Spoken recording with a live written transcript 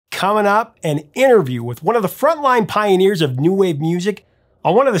coming up, an interview with one of the frontline pioneers of new wave music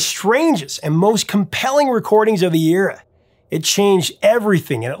on one of the strangest and most compelling recordings of the era. It changed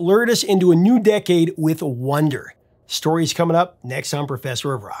everything and it lured us into a new decade with wonder. Stories coming up next on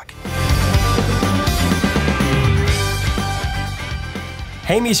Professor of Rock.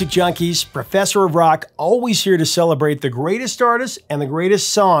 Hey music junkies, Professor of Rock, always here to celebrate the greatest artists and the greatest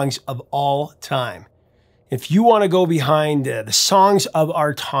songs of all time. If you want to go behind the songs of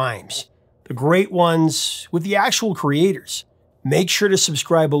our times, the great ones with the actual creators, make sure to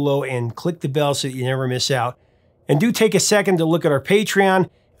subscribe below and click the bell so that you never miss out. And do take a second to look at our Patreon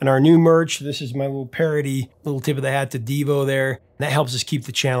and our new merch. This is my little parody, little tip of the hat to Devo there. That helps us keep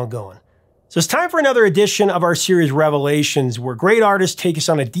the channel going. So it's time for another edition of our series Revelations, where great artists take us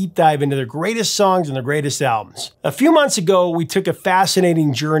on a deep dive into their greatest songs and their greatest albums. A few months ago, we took a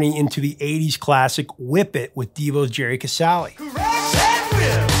fascinating journey into the 80s classic Whip It with Devo's Jerry Casale.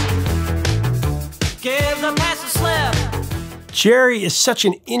 Jerry is such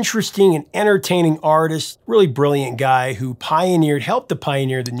an interesting and entertaining artist, really brilliant guy who helped to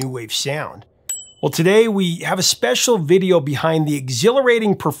pioneer the new wave sound. Well, today we have a special video behind the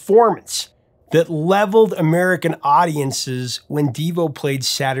exhilarating performance that leveled American audiences when Devo played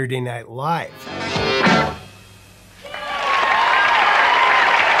Saturday Night Live.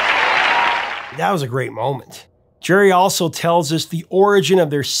 That was a great moment. Jerry also tells us the origin of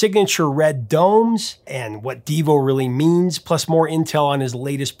their signature red domes and what Devo really means, plus more intel on his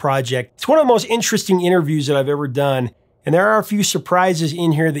latest project. It's one of the most interesting interviews that I've ever done, and there are a few surprises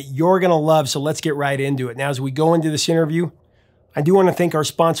in here that you're gonna love, so let's get right into it. Now, as we go into this interview, I do want to thank our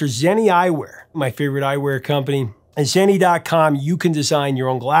sponsor, Zenni Eyewear, my favorite eyewear company. At Zenni.com, you can design your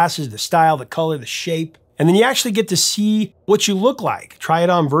own glasses, the style, the color, the shape, and then you actually get to see what you look like. Try it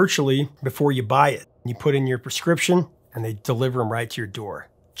on virtually before you buy it. You put in your prescription, and they deliver them right to your door.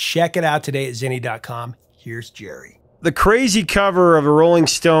 Check it out today at Zenni.com. Here's Jerry. The crazy cover of the Rolling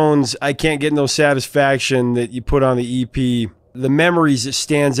Stones, I Can't Get No Satisfaction, that you put on the EP, the memories that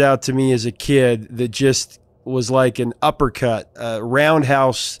stands out to me as a kid that just was like an uppercut, a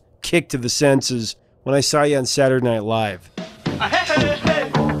roundhouse kick to the senses when I saw you on Saturday Night Live.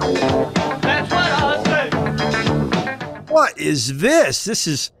 What is this? This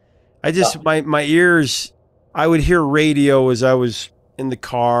is, my ears, I would hear radio as I was in the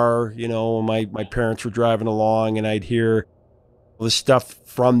car, you know, when my parents were driving along, and I'd hear the stuff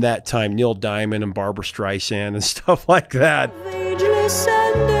from that time, Neil Diamond and Barbra Streisand and stuff like that.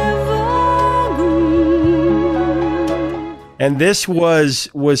 And this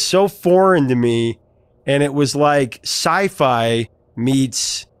was so foreign to me, and it was like sci-fi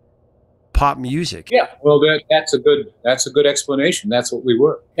meets pop music. Yeah, well, that's a good explanation. That's what we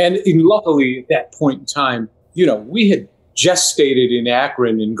were. And luckily, at that point in time, you know, we had gestated in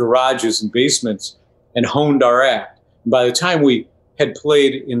Akron in garages and basements and honed our act. And by the time we had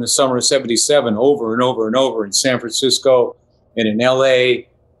played in the summer of '77 over and over and over in San Francisco and in LA,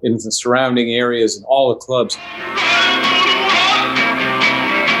 in the surrounding areas and all the clubs,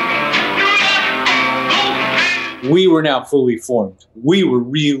 we were now fully formed. We were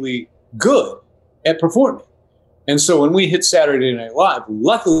really good at performing. And so when we hit Saturday Night Live,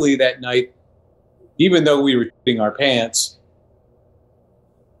 luckily that night, even though we were shitting our pants,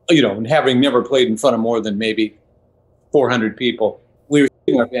 you know, and having never played in front of more than maybe 400 people, we were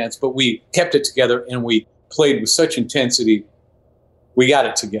shitting our pants, but we kept it together and we played with such intensity, we got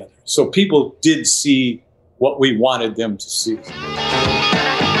it together. So people did see what we wanted them to see.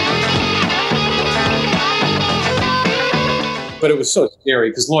 But it was so scary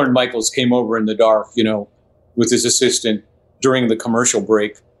because Lorne Michaels came over in the dark, you know, with his assistant during the commercial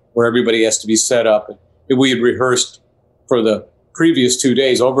break where everybody has to be set up. And we had rehearsed for the previous 2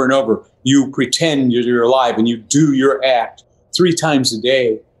 days over and over. You pretend you're alive and you do your act 3 times a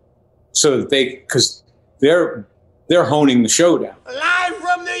day so that because they're honing the show down. Live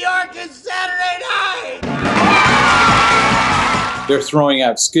from New York, it's Saturday night! They're throwing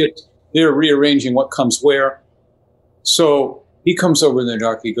out skits. They're rearranging what comes where. So he comes over in the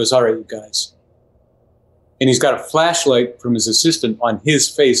dark. He goes, all right, you guys. And he's got a flashlight from his assistant on his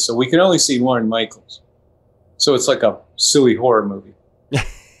face, so we can only see Lorne Michaels. So it's like a silly horror movie.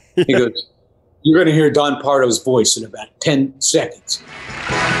 He goes, you're going to hear Don Pardo's voice in about 10 seconds.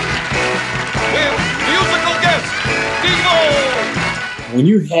 With musical guest, Devo! When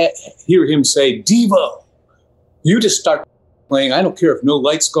you hear him say, Devo, you just start playing. I don't care if no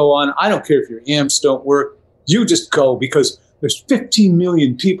lights go on. I don't care if your amps don't work. You just go, because there's 15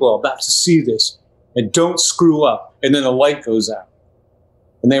 million people about to see this, and don't screw up. And then the light goes out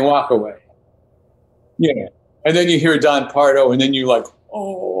and they walk away. Yeah. And then you hear Don Pardo, and then you're like,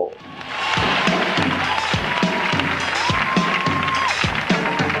 oh.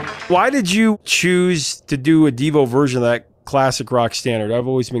 Why did you choose to do a Devo version of that classic rock standard? I've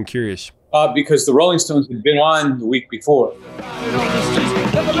always been curious. Because the Rolling Stones had been on the week before.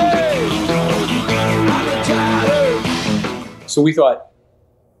 So we thought,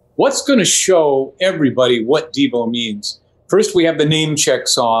 what's going to show everybody what Devo means? First, we have the name check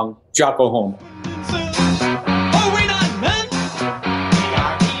song, Jocko Homo.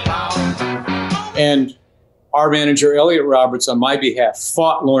 And our manager, Elliot Roberts, on my behalf,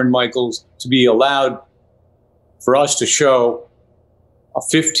 fought Lorne Michaels to be allowed for us to show about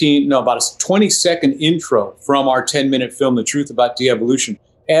a 20-second intro from our 10-minute film, The Truth About De-Evolution,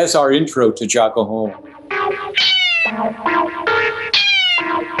 as our intro to Jocko Homo.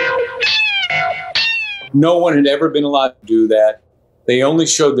 No one had ever been allowed to do that. They only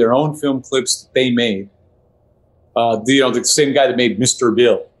showed their own film clips that they made. The same guy that made Mr.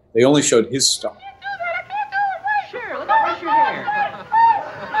 Bill. They only showed his stuff.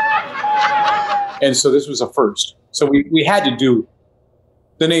 And so this was a first. So we had to do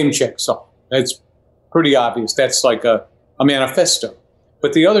the name check song. That's pretty obvious. That's like a manifesto.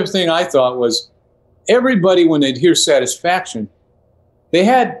 But the other thing I thought was everybody, when they'd hear Satisfaction, they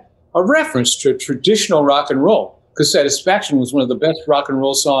had a reference to traditional rock and roll, because Satisfaction was one of the best rock and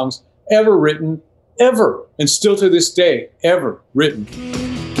roll songs ever written, ever, and still to this day, ever written.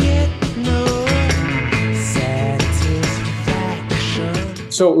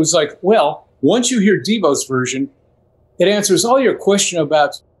 So it was like, well, once you hear Devo's version, it answers all your question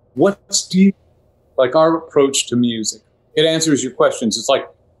about what's Devo, like our approach to music. It answers your questions. It's like,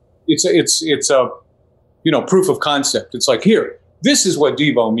 it's a proof of concept. It's like, here, this is what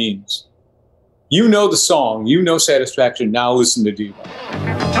Devo means. You know the song, you know Satisfaction, now listen to Devo.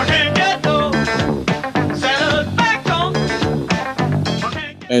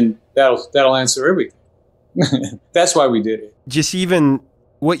 And that'll answer everything. That's why we did it. Just even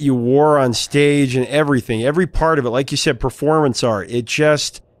what you wore on stage and everything, every part of it, like you said, performance art, it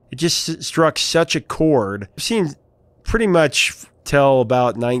just struck such a chord. I've seen pretty much till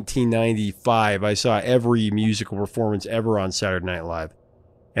about 1995, I saw every musical performance ever on Saturday Night Live.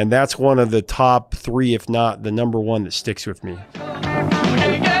 And that's one of the top 3, if not the number 1 that sticks with me.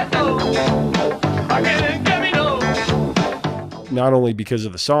 Not only because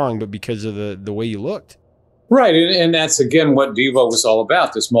of the song, but because of the way you looked. Right, and that's, again, what Devo was all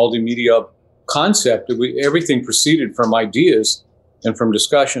about, this multimedia concept. Everything proceeded from ideas and from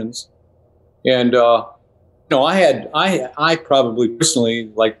discussions. And, I probably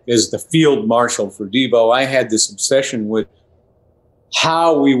personally, like as the field marshal for Devo, I had this obsession with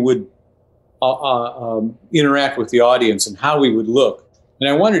how we would interact with the audience and how we would look. And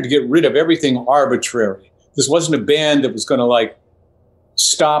I wanted to get rid of everything arbitrary. This wasn't a band that was going to like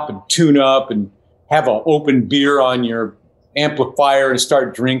stop and tune up and have an open beer on your amplifier and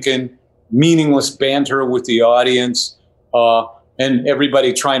start drinking, meaningless banter with the audience, and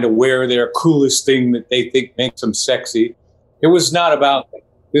everybody trying to wear their coolest thing that they think makes them sexy. It was not about that.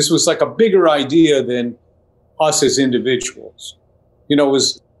 This was like a bigger idea than us as individuals. It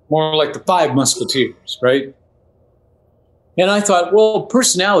was more like the Five Musketeers, right? And I thought, well,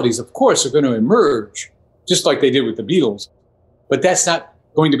 personalities, of course, are going to emerge, just like they did with the Beatles. But that's not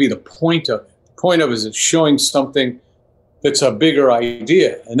going to be the point of it. The point of it is showing something that's a bigger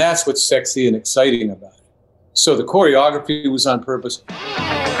idea. And that's what's sexy and exciting about it. So the choreography was on purpose.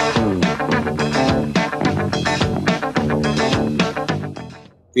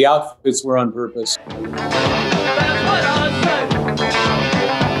 The outfits were on purpose.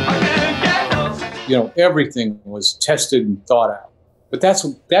 Everything was tested and thought out. But that's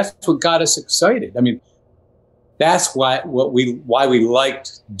what got us excited. I mean, that's why we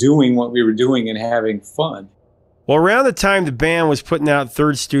liked doing what we were doing and having fun. Well, around the time the band was putting out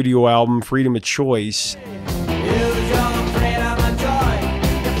third studio album, Freedom of Choice,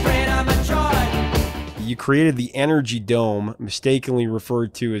 you created the Energy Dome, mistakenly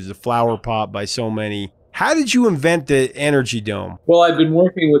referred to as the flower pot by so many. How did you invent the Energy Dome? Well, I've been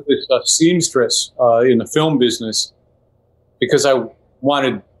working with this seamstress in the film business because I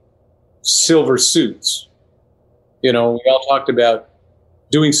wanted silver suits. We all talked about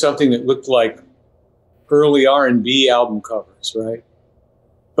doing something that looked like early R&B album covers, right?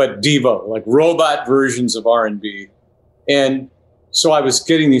 But Devo, like robot versions of R&B. And so I was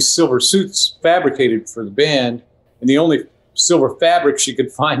getting these silver suits fabricated for the band, and the only silver fabric she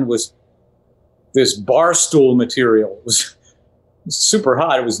could find was this bar stool material. It was super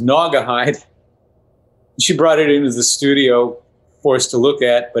hot. It was Naugahyde. She brought it into the studio for us to look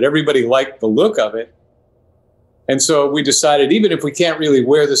at, but everybody liked the look of it. And so we decided, even if we can't really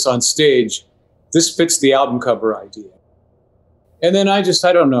wear this on stage, this fits the album cover idea. And then I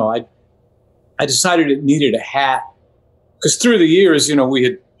don't know, I decided it needed a hat. Because through the years, you know, we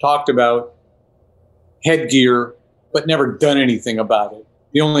had talked about headgear, but never done anything about it.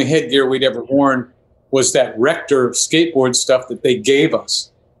 The only headgear we'd ever worn was that Rector skateboard stuff that they gave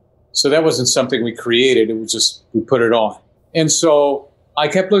us. So that wasn't something we created. It was just, we put it on. And so I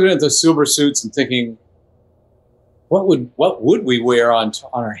kept looking at the silver suits and thinking, what would we wear on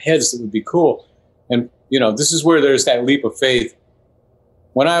our heads that would be cool? And, you know, this is where there's that leap of faith.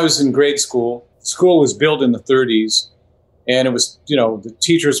 When I was in grade school, school was built in the 30s, and it was, you know, the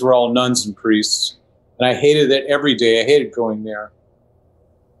teachers were all nuns and priests. And I hated it every day. I hated going there.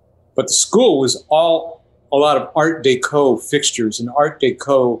 But the school was all a lot of Art Deco fixtures and Art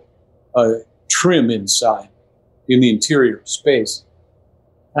Deco trim inside in the interior space.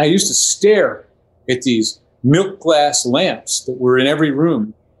 And I used to stare at these milk glass lamps that were in every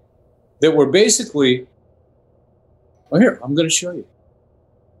room that were basically, well, here, I'm going to show you.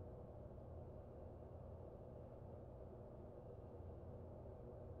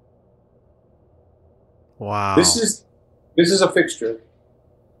 Wow. This is a fixture.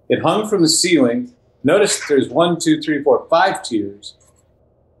 It hung from the ceiling. Notice there's 1, 2, 3, 4, 5 tiers.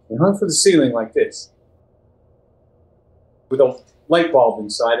 It hung from the ceiling like this, with a light bulb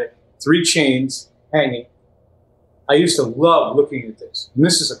inside it, 3 chains hanging. I used to love looking at this. And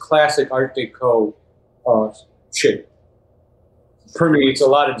this is a classic Art Deco shape. It permeates a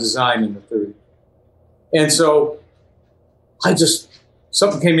lot of design in the 30s. And so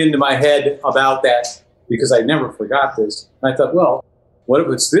something came into my head about that, because I never forgot this. And I thought, well, what if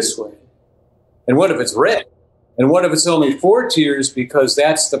it's this way? And what if it's red? And what if it's only 4 tiers, because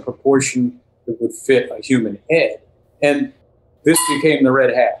that's the proportion that would fit a human head? And this became the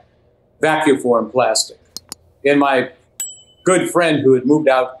red hat, vacuum form plastic. And my good friend who had moved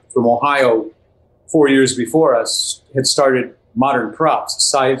out from Ohio 4 years before us had started Modern Props,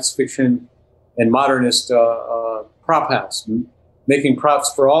 science fiction and modernist prop house, making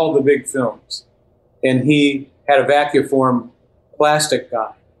props for all the big films. And he had a vacuum form plastic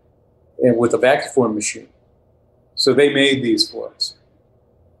guy and with a vacuum form machine. So they made these for us.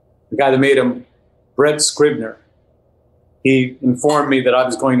 The guy that made them, Brett Scribner, he informed me that I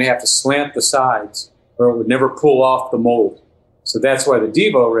was going to have to slant the sides or it would never pull off the mold. So that's why the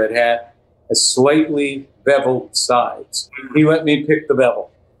Devo red hat has slightly beveled sides. He let me pick the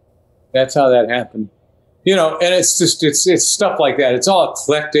bevel. That's how that happened. You know, and it's just, it's stuff like that. It's all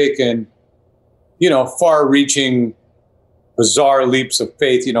eclectic and, you know, far-reaching, bizarre leaps of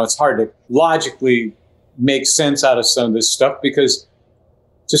faith. You know, it's hard to logically make sense out of some of this stuff because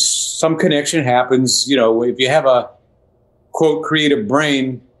just some connection happens. You know, if you have a, quote, creative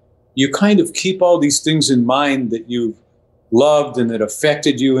brain, you kind of keep all these things in mind that you've loved and that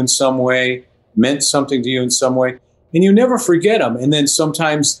affected you in some way, meant something to you in some way, and you never forget them. And then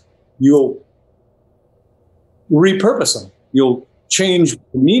sometimes you'll repurpose them. You'll change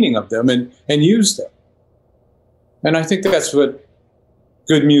the meaning of them and use them. And I think that's what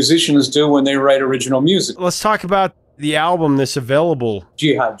good musicians do when they write original music. Let's talk about the album that's available.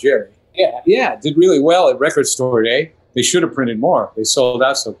 Jihad Jerry. Yeah, it did really well at Record Store Day. They should have printed more. They sold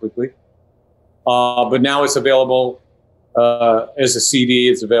out so quickly. But now it's available as a CD.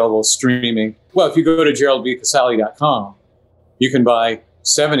 It's available streaming. Well, if you go to GeraldBCasale.com, you can buy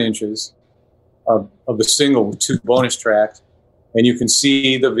 7 inches of the single with 2 bonus tracks, and you can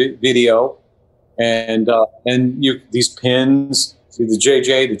see the video and these pins. See the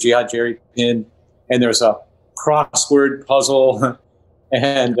JJ, the Jihad Jerry pin, and there's a crossword puzzle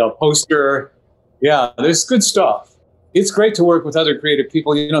and a poster. Yeah, there's good stuff. It's great to work with other creative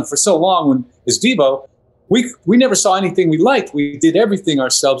people. You know, for so long, as Devo, we never saw anything we liked. We did everything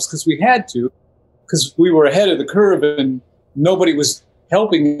ourselves because we had to, because we were ahead of the curve and nobody was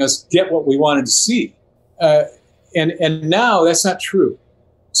helping us get what we wanted to see. And now that's not true.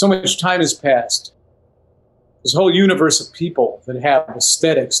 So much time has passed. This whole universe of people that have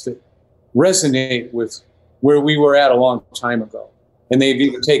aesthetics that resonate with where we were at a long time ago. And they've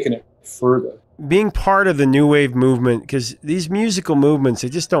even taken it further. Being part of the new wave movement, because these musical movements, they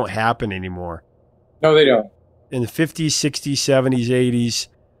just don't happen anymore. No, they don't. In the 50s, 60s, 70s, 80s,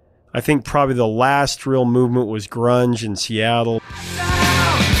 I think probably the last real movement was grunge in Seattle.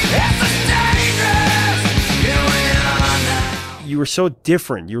 You were so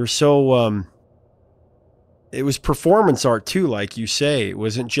different. You were so... it was performance art too, like you say. It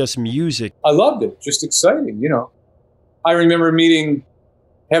wasn't just music. I loved it. Just exciting, you know. I remember meeting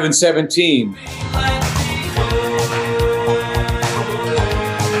Heaven 17.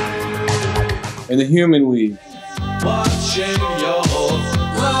 And the Human League.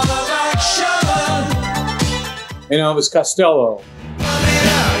 And Elvis Costello.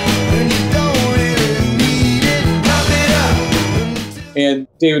 and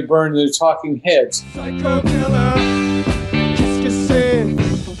David Byrne and the Talking Heads.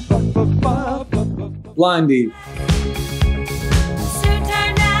 Blondie.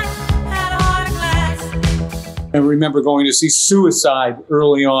 I remember going to see Suicide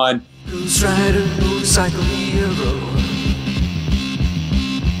early on.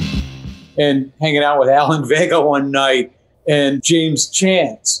 And hanging out with Alan Vega one night and James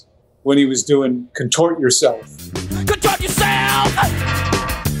Chance when he was doing Contort Yourself. Contort yourself!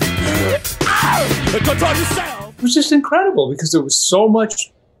 Contort yourself! It was just incredible because there was so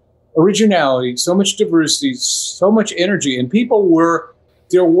much originality, so much diversity, so much energy, and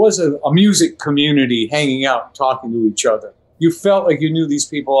there was a music community hanging out, talking to each other. You felt like you knew these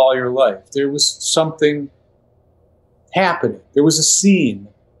people all your life. There was something happening. There was a scene,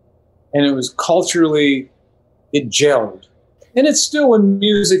 and it was culturally, it gelled. And it's still when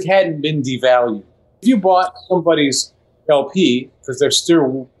music hadn't been devalued. If you bought somebody's LP, because there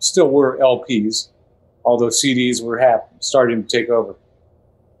still were LPs, although CDs were starting to take over.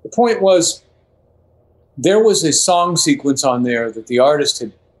 The point was, there was a song sequence on there that the artist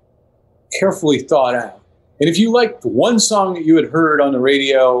had carefully thought out. And if you liked one song that you had heard on the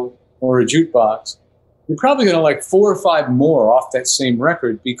radio or a jukebox, you're probably going to like 4 or 5 more off that same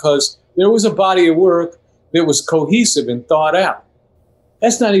record because there was a body of work that was cohesive and thought out.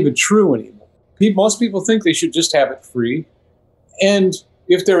 That's not even true anymore. Most people think they should just have it free. And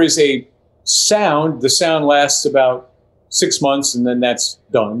if there is a sound, the sound lasts about 6 months and then that's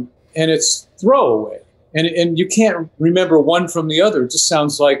done. And it's throwaway. And you can't remember one from the other. It just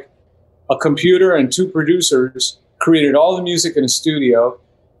sounds like a computer and 2 producers created all the music in a studio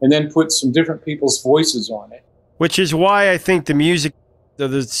and then put some different people's voices on it. Which is why I think the music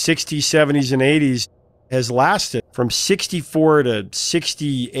of the 60s, 70s, and 80s has lasted from 64 to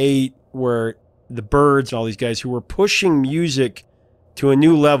 68, where the Byrds, all these guys who were pushing music to a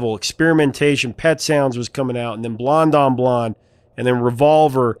new level, experimentation, Pet Sounds was coming out, and then Blonde on Blonde, and then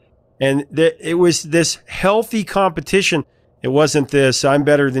Revolver. And it was this healthy competition. It wasn't this, I'm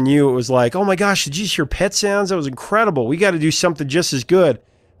better than you. It was like, oh my gosh, did you hear Pet Sounds? That was incredible. We got to do something just as good.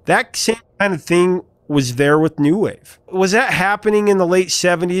 That same kind of thing was there with New Wave. Was that happening in the late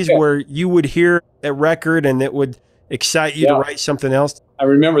 70s where you would hear a record and it would excite you to write something else? I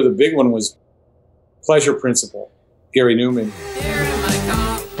remember the big one was Pleasure Principle, Gary Newman.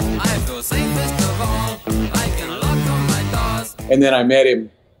 And then I met him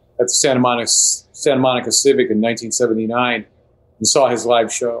at the Santa Monica Civic in 1979 and saw his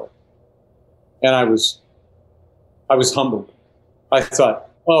live show. And I was humbled. I thought,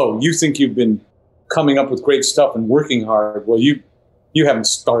 oh, you think you've been coming up with great stuff and working hard. Well, you haven't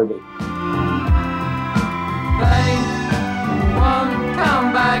started.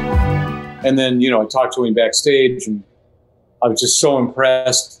 And then, I talked to him backstage and I was just so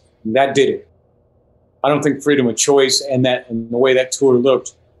impressed. And that did it. I don't think Freedom of Choice and the way that tour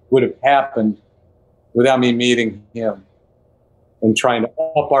looked would have happened without me meeting him and trying to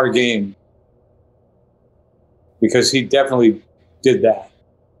up our game, because he definitely did that.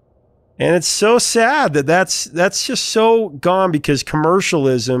 And it's so sad that that's just so gone, because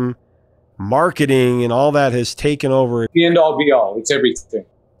commercialism, marketing, and all that has taken over. The end all be all. It's everything.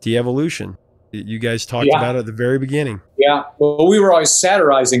 De-evolution. You guys talked about it at the very beginning. Yeah. Well, we were always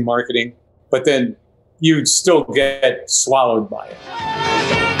satirizing marketing, but then you'd still get swallowed by it.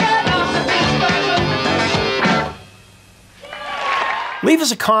 Leave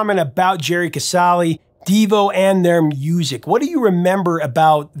us a comment about Jerry Casale, Devo, and their music. What do you remember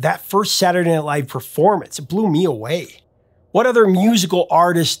about that first Saturday Night Live performance? It blew me away. What other musical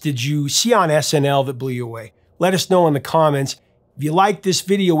artists did you see on SNL that blew you away? Let us know in the comments. If you like this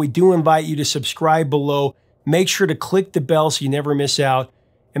video, we do invite you to subscribe below. Make sure to click the bell so you never miss out.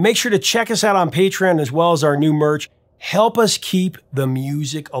 And make sure to check us out on Patreon as well as our new merch. Help us keep the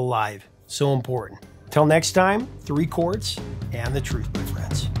music alive. So important. Till next time, 3 chords and the truth.